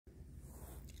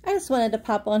I just wanted to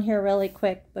pop on here really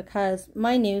quick because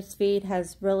my news feed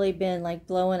has really been like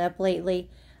blowing up lately,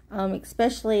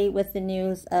 especially with the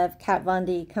news of Kat Von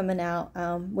D coming out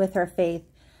with her faith,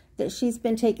 that she's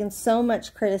been taking so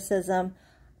much criticism,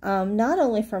 not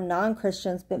only from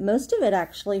non-Christians, but most of it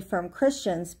actually from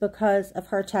Christians because of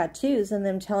her tattoos and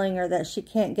them telling her that she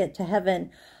can't get to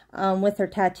heaven with her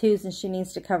tattoos and she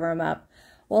needs to cover them up.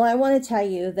 Well, I want to tell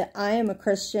you that I am a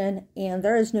Christian and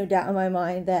there is no doubt in my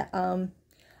mind that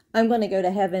I'm going to go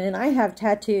to heaven, and I have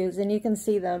tattoos, and you can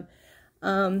see them.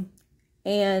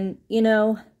 And, you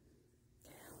know,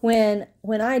 when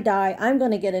I die, I'm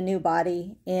going to get a new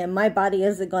body, and my body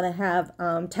isn't going to have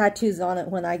tattoos on it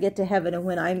when I get to heaven and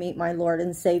when I meet my Lord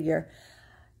and Savior.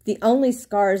 The only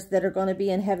scars that are going to be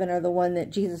in heaven are the one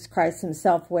that Jesus Christ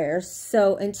himself wears.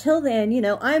 So until then, you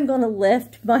know, I'm going to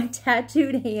lift my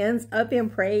tattooed hands up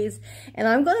in praise, and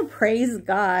I'm going to praise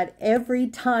God every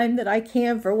time that I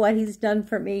can for what he's done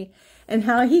for me and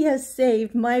how he has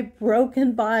saved my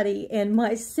broken body and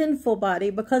my sinful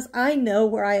body, because I know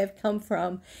where I have come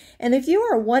from. And if you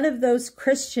are one of those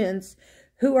Christians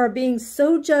who are being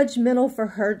so judgmental for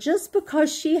her just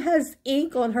because she has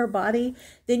ink on her body,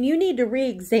 then you need to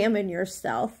re-examine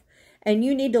yourself and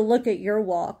you need to look at your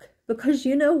walk. Because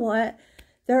you know what?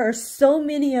 There are so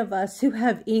many of us who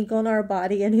have ink on our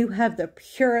body and who have the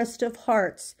purest of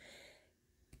hearts.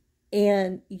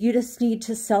 And you just need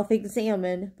to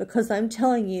self-examine, because I'm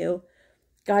telling you,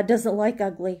 God doesn't like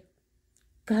ugly.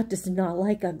 God does not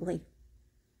like ugly.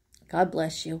 God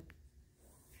bless you.